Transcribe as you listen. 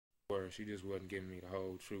story. She just wasn't giving me the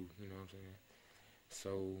whole truth. You know what I'm saying?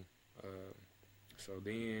 So, so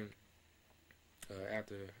then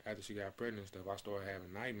after she got pregnant and stuff, I started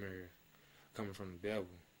having nightmares coming from the devil.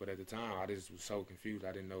 But at the time, I just was so confused.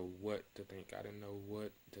 I didn't know what to think. I didn't know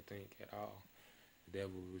what to think at all. The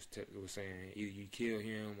devil was saying, either you kill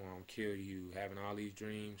him or I'm kill you. Having all these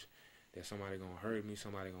dreams that somebody gonna hurt me,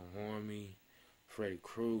 somebody gonna harm me. Freddy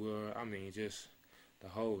Krueger. I mean, just the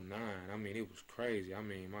whole nine. I mean, it was crazy. I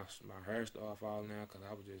mean, my hair started falling out because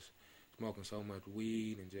I was just smoking so much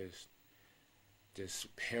weed and just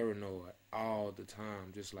paranoid all the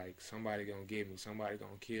time. Just like somebody gonna get me, somebody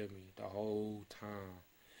gonna kill me the whole time.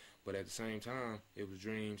 But at the same time, it was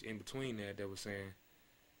dreams in between that was saying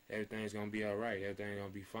everything's gonna be all right, everything's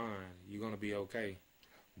gonna be fine, you're gonna be okay.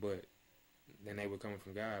 But then they were coming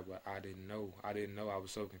from God, but I didn't know. I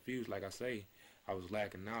was so confused. Like I say, I was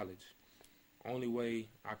lacking knowledge. Only way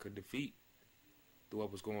I could defeat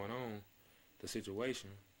what was going on, the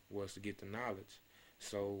situation, was to get the knowledge.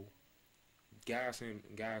 So God sent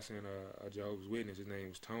a Jehovah's Witness. His name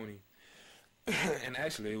was Tony, and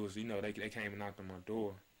actually it was, they came and knocked on my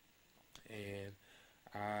door, and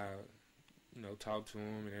I talked to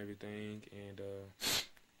him and everything. And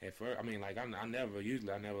at first, I mean, like I never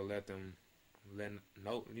let them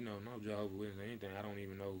no Jehovah's Witness or anything. I don't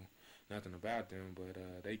even know nothing about them, but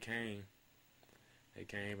they came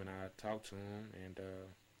and I talked to them,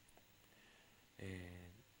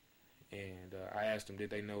 and I asked them, did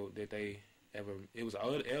they ever, it was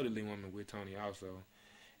an elderly woman with Tony also,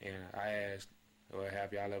 and I asked, or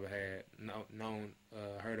have y'all ever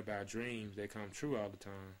heard about dreams that come true all the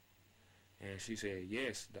time? And she said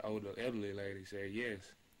yes. The elderly lady said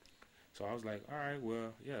yes. So I was like, all right,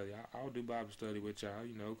 well, yeah, I'll do Bible study with y'all,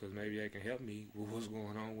 because maybe they can help me with what's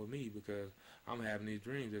going on with me, because I'm having these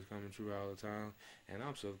dreams that's coming true all the time, and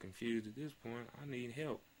I'm so confused at this point. I need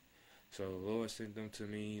help. So the Lord sent them to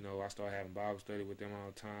me. I started having Bible study with them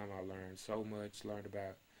all the time. I learned so much, learned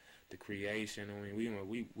about the creation. I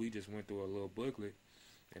mean, we just went through a little booklet,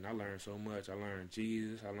 and I learned so much. I learned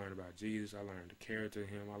Jesus. I learned about Jesus. I learned the character of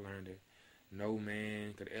him. I learned that no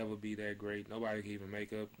man could ever be that great. Nobody could even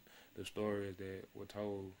make up the stories that were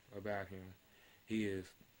told about him. He is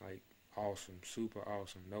like awesome, super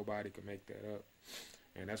awesome. Nobody could make that up.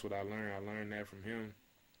 And that's what I learned. I learned that from him.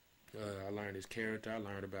 I learned his character. I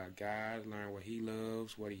learned about God. I learned what he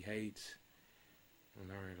loves, what he hates. I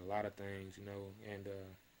learned a lot of things, and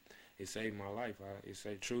it saved my life.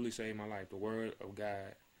 It truly saved my life. The word of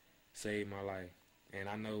God saved my life. And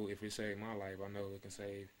I know if it saved my life, I know it can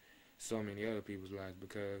save so many other people's lives,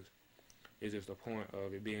 because it's just the point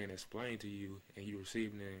of it being explained to you and you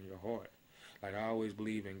receiving it in your heart. Like, I always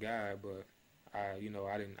believe in God, but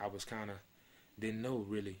didn't know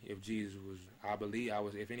really if Jesus was.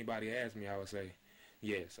 If anybody asked me, I would say,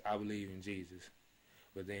 yes, I believe in Jesus.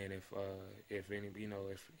 But then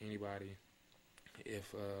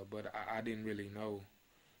but I didn't really know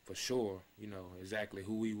for sure, exactly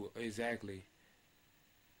who,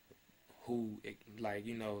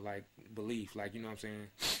 like belief, like, what I'm saying?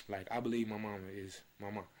 Like, I believe my mama is my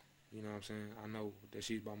mom. You know what I'm saying? I know that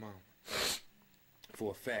she's my mom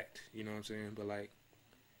for a fact. You know what I'm saying? But like,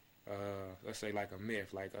 let's say like a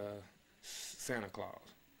myth, like Santa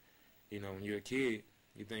Claus. When you're a kid,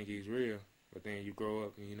 you think he's real, but then you grow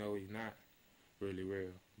up and you know he's not really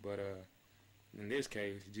real. But in this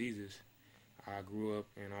case, Jesus, I grew up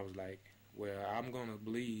and I was like, well, I'm gonna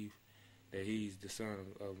believe that he's the son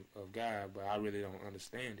of God, but I really don't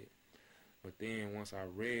understand it. But then once I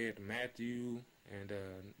read Matthew and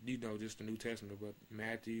just the New Testament, but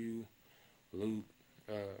Matthew, Luke,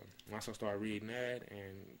 once I started reading that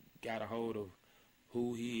and got a hold of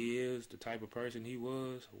who he is, the type of person he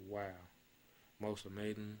was, wow, most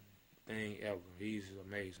amazing thing ever. He's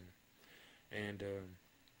amazing. And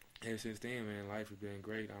ever since then, man, life has been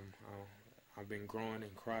great. I've been growing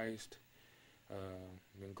in Christ.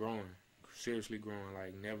 Been growing, seriously growing,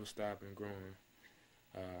 like never stopping growing.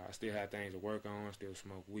 I still have things to work on. Still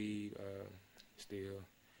smoke weed. Still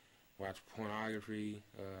watch pornography.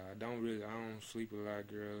 I don't sleep with a lot of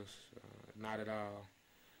girls. Not at all.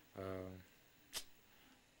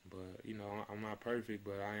 But I'm not perfect,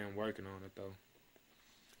 but I am working on it though.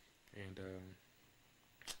 And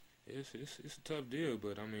it's a tough deal,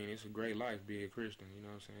 but I mean, it's a great life being a Christian. You know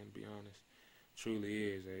what I'm saying? To be honest, truly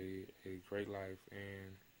is a great life,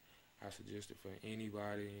 and I suggest it for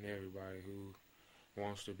anybody and everybody who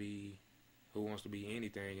wants to be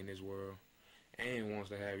anything in this world and wants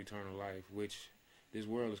to have eternal life, which this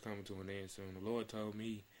world is coming to an end soon. The Lord told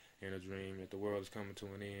me in a dream that the world is coming to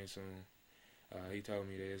an end soon. He told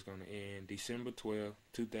me that it's going to end December 12,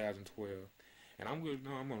 2012, And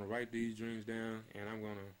I'm gonna write these dreams down, and I'm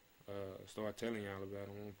gonna start telling y'all about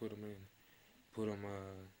them. I'm gonna put them,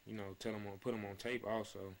 put them on tape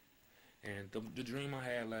also. And the dream I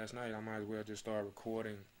had last night, I might as well just start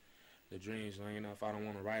recording the dreams. If I don't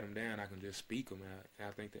want to write them down, I can just speak them out. And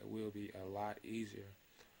I think that will be a lot easier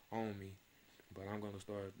on me. But I'm gonna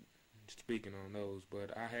start speaking on those.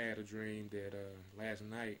 But I had a dream that last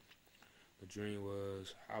night. The dream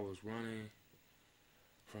was I was running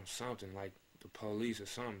from something like the police or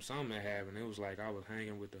something. Something that happened. It was like I was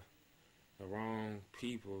hanging with the wrong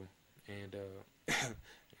people, and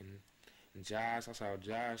and Josh. I saw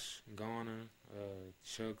Josh Garner,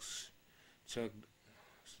 Chuck Chuck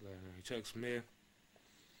Smith,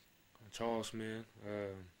 Charles Smith,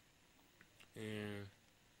 and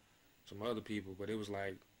some other people. But it was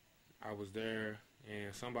like I was there,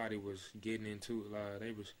 and somebody was getting into it.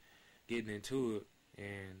 They was getting into it,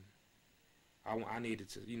 and I needed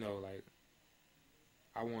to,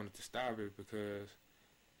 I wanted to stop it because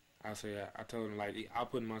I told him like I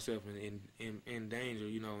put myself in danger,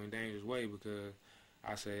 in dangerous way, because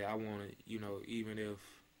I say I want to, even if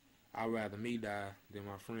I'd rather me die than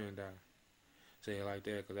my friend die. Say it like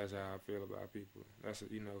that, because that's how I feel about people. That's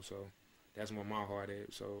so that's where my heart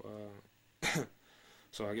is. So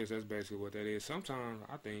so I guess that's basically what that is. Sometimes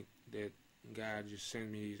I think that God just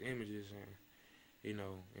sends me these images and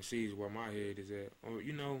and sees where my head is at, or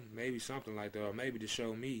maybe something like that, or maybe to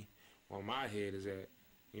show me where my head is at.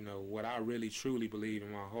 What I really truly believe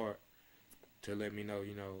in my heart, to let me know,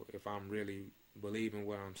 if I'm really believing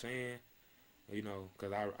what I'm saying,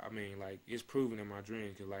 because I mean, like, it's proven in my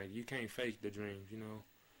dreams, because, like, you can't fake the dreams,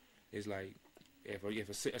 It's like, if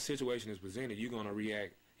a situation is presented, you're going to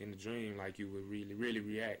react in the dream like you would really, really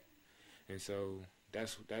react. And so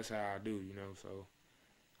that's how I do, So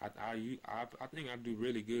I think I do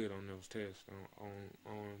really good on those tests,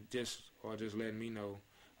 on just letting me know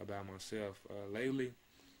about myself. Lately,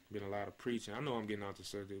 been a lot of preaching. I know I'm getting off the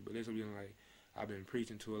subject, but it's been like I've been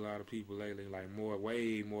preaching to a lot of people lately, like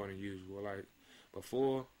way more than usual. Like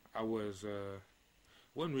before, I wasn't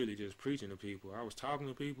really just preaching to people. I was talking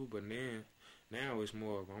to people, but now it's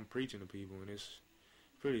more of I'm preaching to people, and it's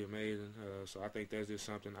pretty amazing. So I think that's just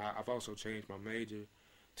something. I've also changed my major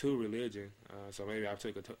to religion, so maybe I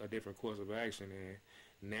took a different course of action, and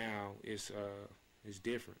now it's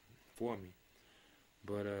different for me.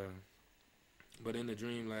 But in the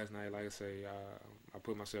dream last night, like I say, I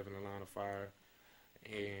put myself in the line of fire,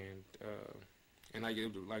 and like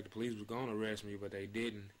the police was gonna arrest me, but they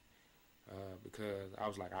didn't, because I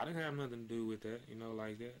was like, I didn't have nothing to do with that,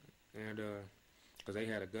 like that, and because they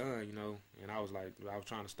had a gun, and I was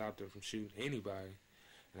trying to stop them from shooting anybody,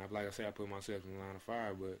 and like I said, I put myself in the line of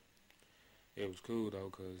fire, but it was cool though,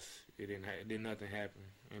 cause didn't nothing happen,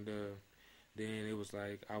 and then it was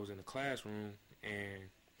like I was in the classroom, and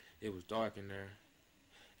it was dark in there,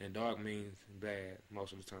 and dark means bad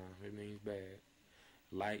most of the time. It means bad.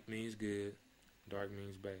 Light means good. Dark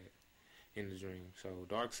means bad in the dream. So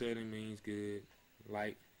dark setting means good.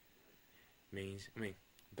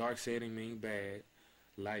 Dark setting means bad.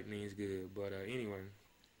 Light means good. But anyway,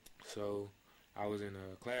 so I was in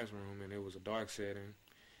a classroom, and it was a dark setting,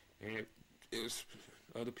 and it was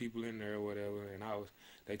other people in there or whatever, and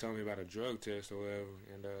they told me about a drug test or whatever,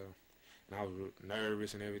 and I was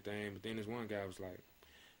nervous and everything, but then this one guy was like,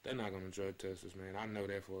 they're not going to drug test us, man. I know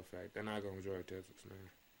that for a fact. They're not going to drug test us, man.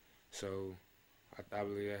 So I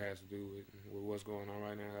believe that has to do with what's going on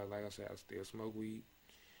right now. Like I said, I still smoke weed.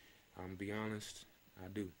 I'm going to be honest, I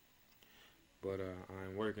do. But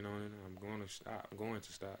I'm working on it. I'm going to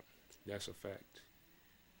stop. That's a fact.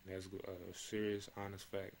 That's a serious, honest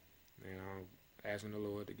fact. And I'm asking the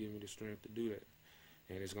Lord to give me the strength to do that.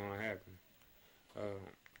 And it's going to happen.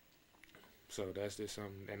 So that's just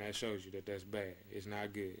something, and that shows you that that's bad. It's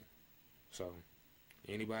not good. So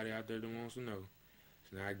anybody out there that wants to know,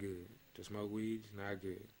 it's not good. To smoke weed, it's not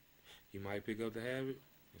good. You might pick up the habit,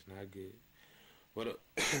 it's not good. But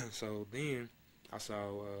so then I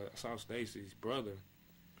saw Stacy's brother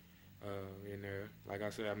in there. Like I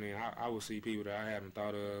said, I mean, I would see people that I haven't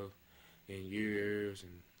thought of in years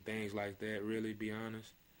and things like that, really, be honest.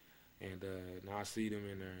 And now I see them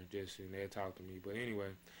in there and they talk to me. But anyway,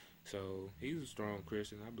 so he's a strong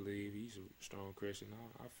Christian. I believe he's a strong Christian.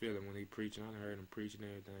 I feel it when he preaching. I heard him preaching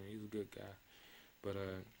and everything. He's a good guy. But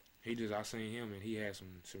I seen him, and he had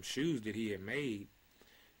some shoes that he had made,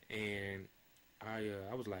 and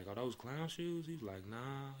I was like, are those clown shoes? He was like,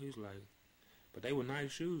 nah. He was like, but they were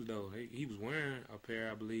nice shoes though. He was wearing a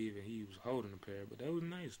pair, I believe, and he was holding a pair, but they was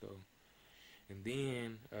nice though. And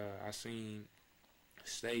then I seen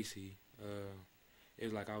Stacy. It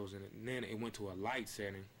was like I was in it. And then it went to a light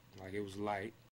setting, like it was light.